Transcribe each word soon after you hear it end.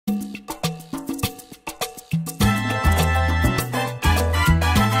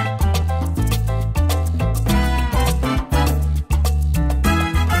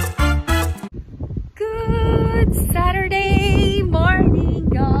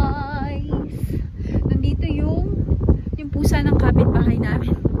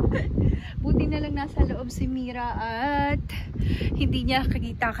Mira at hindi niya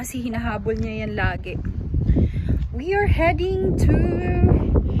kakita kasi hinahabol niya yan lagi. We are heading to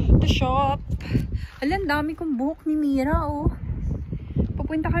the shop. Alam, dami kong buhok ni Mira, oh.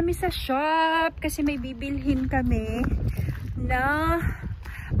 Pupunta kami sa shop kasi may bibilhin kami na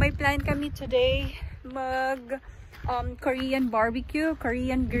may plan kami today mag Korean barbecue,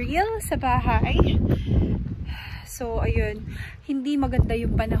 Korean grill sa bahay. So, ayun. Hindi maganda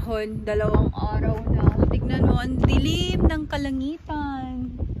yung panahon. 2 araw na. Tignan mo, ang dilim ng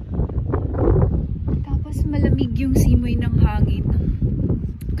kalangitan. Tapos malamig yung simoy ng hangin.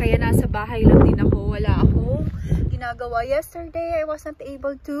 Kaya nasa bahay lang din ako. Wala akong ginagawa. Yesterday, I wasn't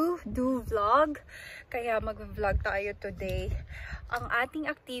able to do vlog. Kaya mag-vlog tayo today. Ang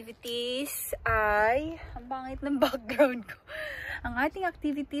ating activities ay... Ang bangit ng background ko. Ang ating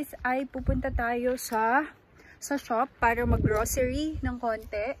activities ay pupunta tayo sa shop para mag-grocery ng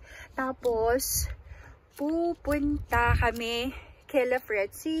konti. Tapos, pupunta kami kay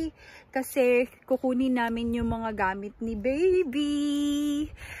Fretzy kasi kukunin namin yung mga gamit ni baby.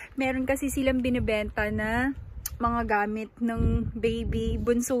 Meron kasi silang binibenta na mga gamit ng baby,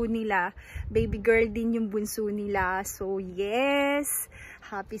 bunso nila. Baby girl din yung bunso nila. So, yes!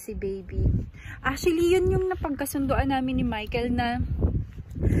 Happy si baby. Actually, yun yung napagkasunduan namin ni Michael na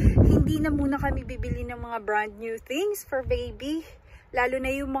hindi na muna kami bibili ng mga brand new things for baby. Lalo na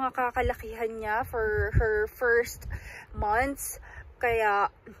yung mga kakalakihan niya for her first months.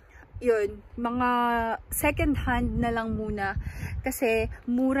 Kaya, yun, mga second hand na lang muna. Kasi,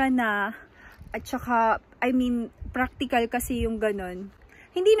 mura na. At saka, I mean, practical kasi yung ganon.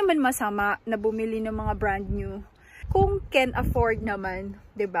 Hindi naman masama na bumili ng mga brand new. Kung can afford naman,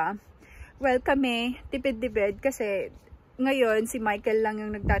 'di ba? Well, kami, tipid-tipid kasi ngayon, si Michael lang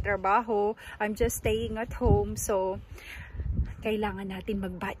yung nagtatrabaho. I'm just staying at home. So, kailangan natin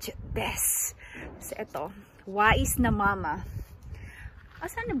mag-budget best. So, eto. Wais na mama.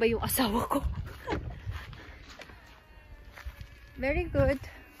 Asan na ba yung asawa ko? Very good.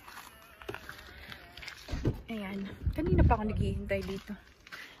 Ayan. Kanina pa ako naghihintay dito.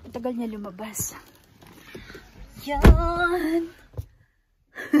 Ang tagal niya lumabas. Yan!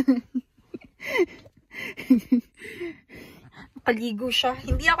 Nakaligo siya.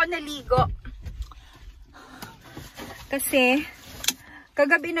 Hindi ako naligo. Kasi,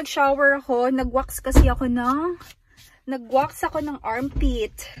 kagabi nag-shower ako. Nag-wax kasi ako ng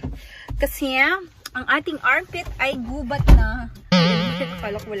armpit. Kasi, ang ating armpit ay gubat na.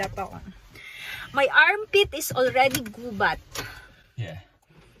 Akala ko wala pa ako. My armpit is already gubat. Yeah.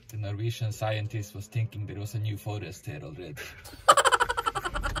 The Norwegian scientist was thinking there was a new forest there already.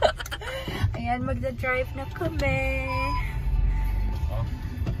 Ayan, magda-drive na kami. Oh.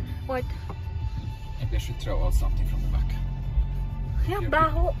 What? Maybe I should throw out something from the back. Yeah,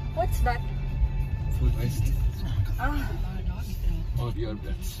 baho. What's that? Food waste. Ah. All your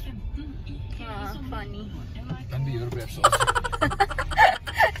breaths. Ah, funny. Can be your breaths also.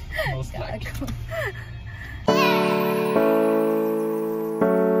 Most likely.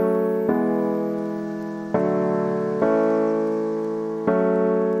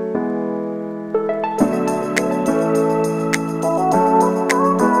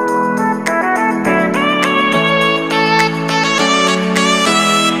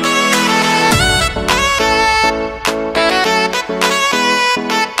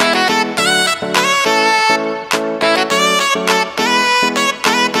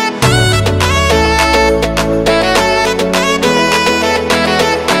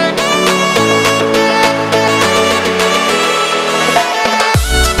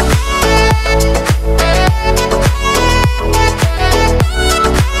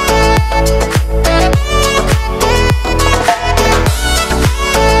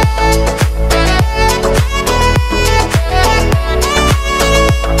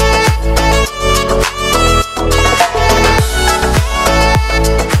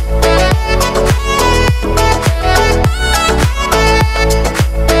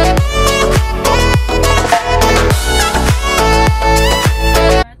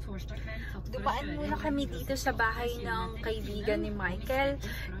 Sa bahay ng kaibigan ni Michael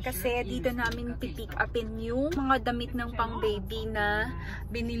kasi dito namin pipick upin yung mga damit ng pang baby na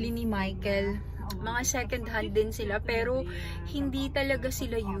binili ni Michael. Mga second hand din sila pero hindi talaga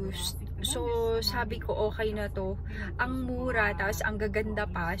sila used. So sabi ko okay na to. Ang mura tapos ang gaganda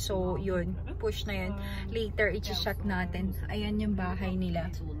pa. So yun, push na yun. Later i-check natin. Ayan yung bahay nila.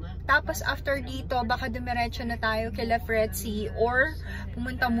 Tapos after dito baka dumiretso na tayo kay Fretzy or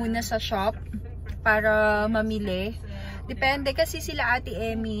pumunta muna sa shop para mamili. Depende kasi sila Ate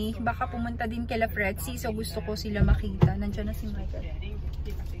Emmy, baka pumunta din kay Fretzy, so gusto ko sila makita. Nandiyan na si Michael.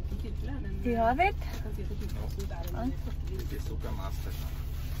 Do you have it?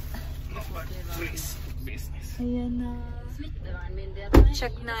 Ayan na.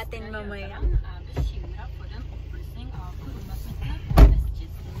 Check natin mamaya.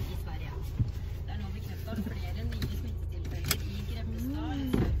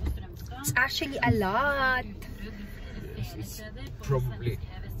 It's actually a lot. It's probably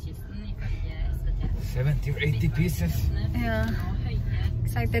 70 or 80 pieces. Yeah.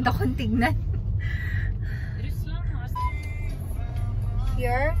 Excited akong tignan.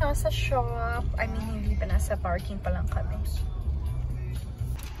 Here, nasa shop. I mean, hindi pa, nasa parking pa lang kami.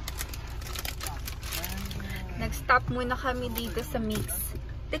 Nag-stop muna kami dito sa Mix.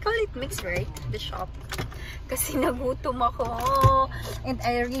 They call it Mix, right? The shop. Kasi nagutom ako. And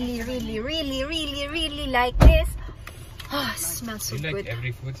I really like this. Oh, it smells so You good. like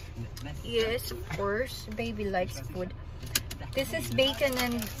every food? Yes, of course. Baby likes food. This is bacon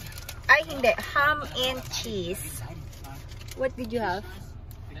and... Ay, hindi. Ham and cheese. What did you have?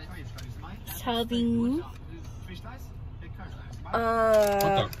 Having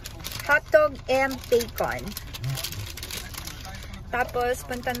hot dog and bacon. Tapos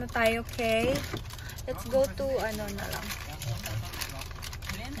punta na tayo kay, let's go to ano na lang.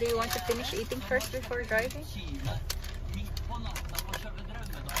 Do you want to finish eating first before driving?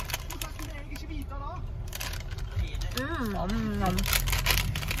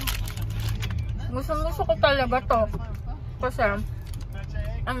 Gusto ko talaga to kasi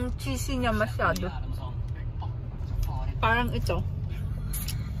ang cheesy niya masyado. Parang ito.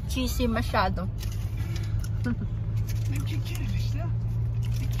 Cheesy masyado.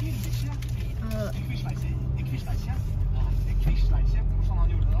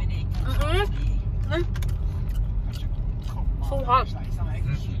 So hot.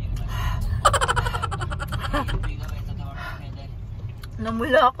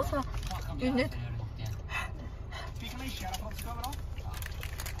 Namula ako sa init.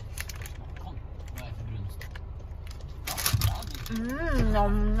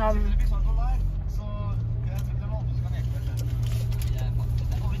 Nom nom.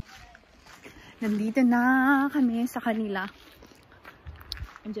 Nandito na kami sa kanila.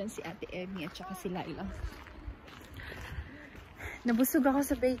 Andiyan si Ate Emmy at saka si Laila. Nabusog ako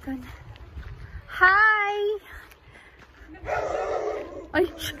sa bacon. Hi! Ay,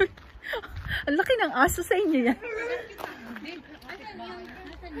 sure. Ang laki ng aso sa inyo yan.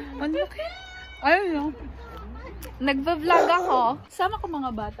 Ang laki. Ayun no. Nagba-vlog ako. Sama ko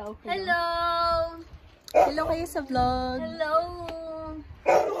mga bata. Okay. Hello! Hello kayo sa vlog. Hello!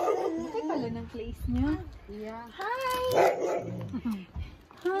 Okay pala ng place niyo. Yeah. Hi!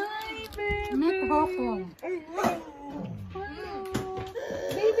 Hi, baby! Hello!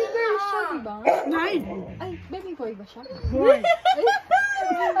 Baby girl siya, diba? Nice! Ay, baby boy ba siya? Boy!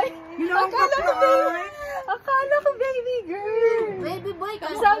 Ay, akala ko baby girl. Baby boy ka!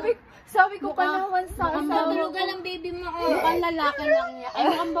 Sabi ko pa naman sa Matulugan ng baby mo. Mukhang lalaki lang niya. Ay,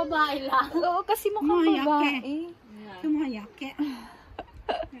 mukhang babae lang. Oo, kasi mukhang babae. Sumayake.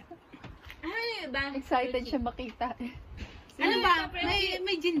 Ay, ba? Excited siya makita. Ano ba?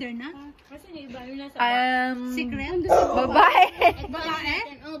 May gender na? Kasi yung iba yun nasa secret? Babae. Babae?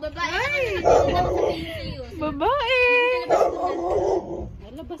 Oo, babae. Babae.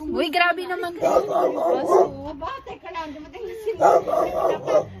 Uy, grabe naman. Aba, teka lang. Dumating na sila.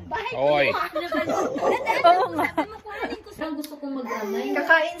 Bahay ko. Oy! Oo nga. Gusto kong mag-amay.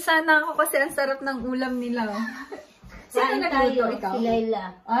 Kakain sana ako kasi ang sarap ng ulam nila. Sino nagluto? Ikaw? Si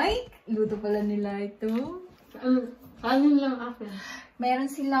Layla. Ay, luto pala nila ito. Kanin lang ako. Meron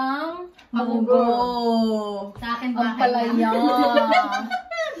silang munggo. Sa akin Ang palaya.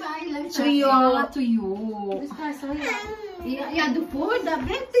 Bahay lang siya. Tuyo. Ja, du får da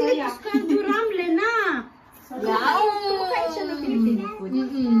berätta lite ska du ramla na. Wow! Kumakain siya ng Filipino food.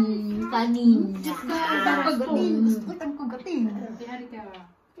 Kanin. Utang kugating.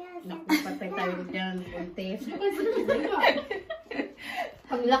 Naku, patay tayo dyan. Kontes.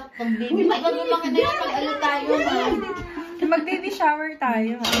 Pag baby, magano lang na yung pag-ala tayo, man. Mag-baby shower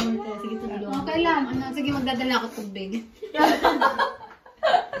tayo. Sige, tulong. Okay lang. Sige, magdadala ako tubig.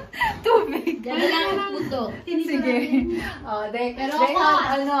 Tubig. Dala lang ang puto. Sige. Oh, they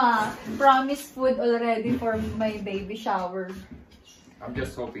have, promise food already for my baby shower. I'm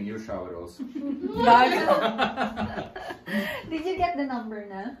just hoping you shower also. Did you get the number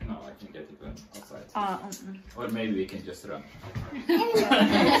na? No, I can get it outside. Uh-uh. Or maybe we can just run.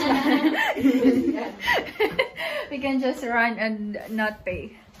 We can just run and not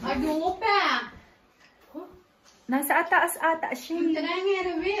pay. Ano pa? Nasa ataas ata siya. Tara nga,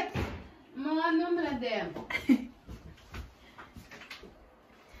 Rubit. Mga ano mo na din.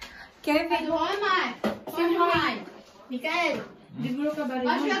 Kevin. Omar. Omar. Mikael. Libro ka ba rin?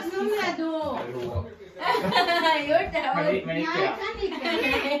 Aslak numero.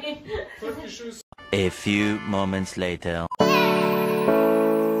 A few moments later.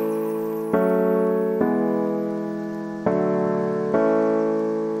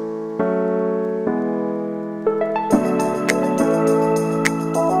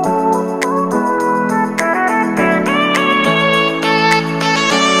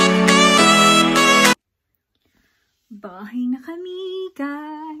 Bahay na kami,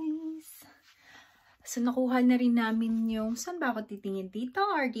 guys. So, nakuha na rin namin yung, saan ba ako titingin? Dito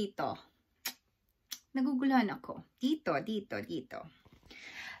or dito? Naguguluhan ako. Dito.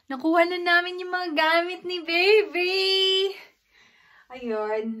 Nakuha na namin yung mga gamit ni baby.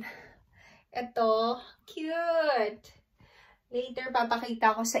 Ayun. Ito. Cute. Later,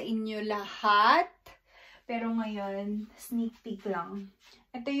 papakita ko sa inyo lahat. Pero ngayon, sneak peek lang.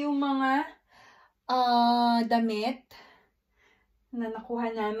 Ito yung mga damit na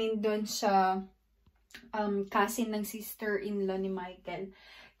nakuha namin doon sa cousin ng sister-in-law ni Michael.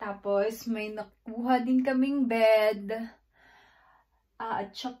 Tapos, may nakuha din kaming bed,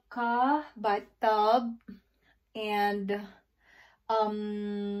 at saka bathtub, and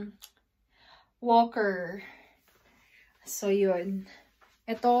walker. So, yun.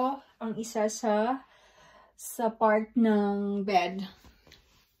 Ito ang isa sa part ng bed.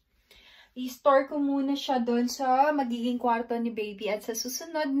 I-store ko muna siya doon sa magiging kwarto ni baby at sa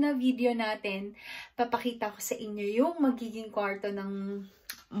susunod na video natin, papakita ko sa inyo yung magiging kwarto ng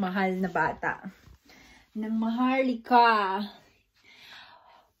mahal na bata. Ng Maharlika.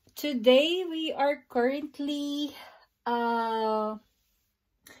 Today, we are currently 18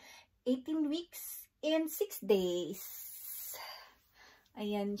 weeks and 6 days.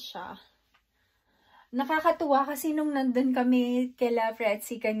 Ayan siya. Nakakatuwa kasi nung nandun kami kila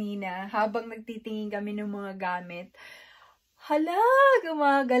Fretzy kanina, habang nagtitingin kami ng mga gamit. Hala,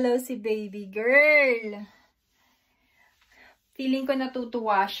 gumagalaw si baby girl. Feeling ko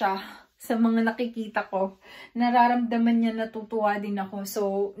natutuwa siya sa mga nakikita ko. Nararamdaman niya natutuwa din ako.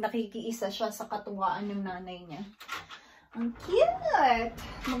 So, nakikiisa siya sa katuwaan ng nanay niya. Ang cute!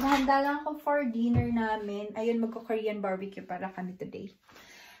 Maghanda lang ako for dinner namin. Ayun, magko-Korean barbecue para kami today.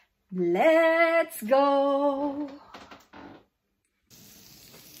 Let's go!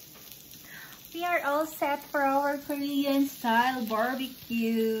 We are all set for our Korean style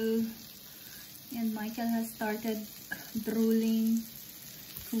barbecue. And Michael has started drooling,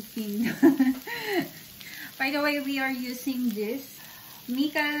 cooking. By the way, we are using this.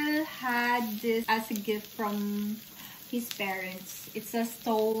 Michael had this as a gift from his parents. It's a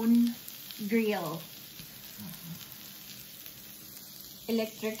stone grill.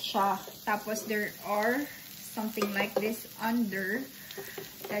 Electric siya. Tapos there are something like this under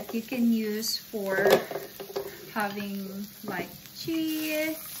that you can use for having like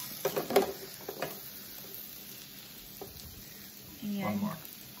cheese. Ayan. One more.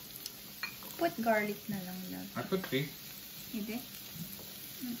 Put garlic na lang lang. I put 3. Hindi?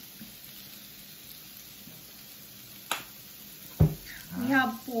 We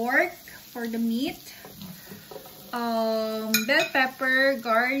have pork for the meat. Bell pepper,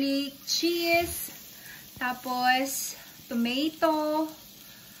 garlic, cheese, tapos tomato.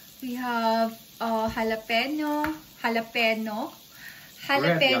 We have jalapeno.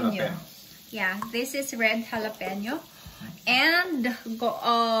 Yeah, this is red jalapeno. And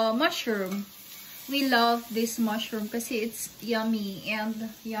mushroom. We love this mushroom kasi it's yummy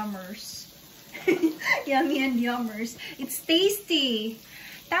and yummers. Yummy and yummers. It's tasty.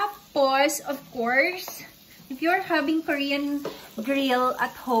 Tapos, of course, if you're having Korean grill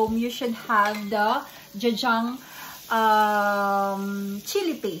at home, you should have the jajang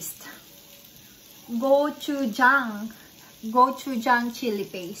chili paste. Gochujang chili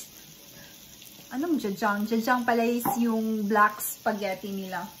paste. Anong jajang? Jajang pala is yung black spaghetti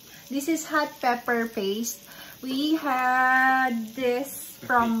nila. This is hot pepper paste. We had this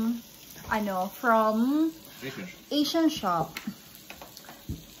from Asian shop.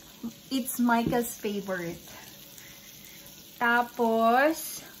 It's Michael's favorite.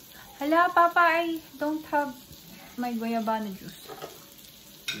 Tapos, hala, Papa, I don't have my guayabana juice.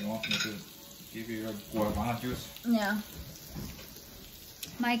 Do you want me to give you your guayabana juice? Yeah.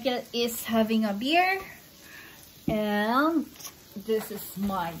 Michael is having a beer. And this is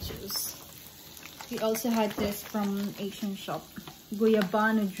my juice. We also had this from Asian shop.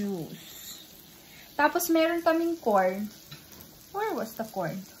 Guayabana juice. Tapos, meron kaming corn. Where was the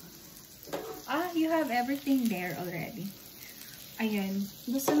corn? Ah, you have everything there already. Ayan.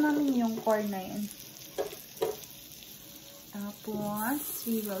 Gusto namin yung corn na yan. Tapos,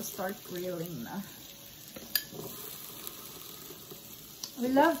 we will start grilling na. We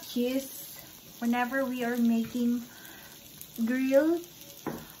love cheese. Whenever we are making grill,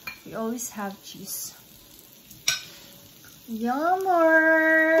 we always have cheese.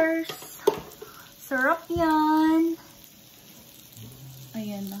 Yummers! Sarap yan!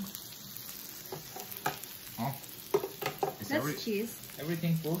 Ayan na. Oh. That's cheese.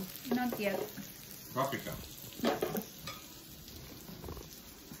 Everything full? Not yet. Paprika.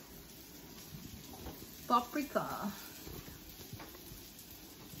 Paprika.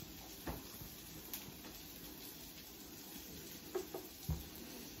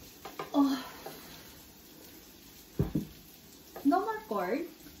 Oh. No more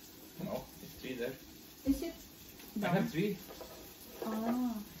corn? No, it's 3 there. Is it? I have 3.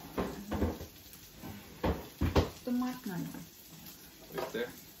 Oh. Tomato na. It's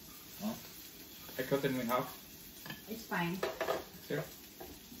there. Oh. I cut them in half. It's fine. There.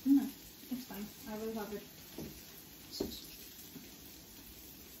 It's fine. I will have it.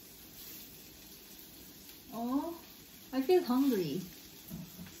 Oh, I feel hungry.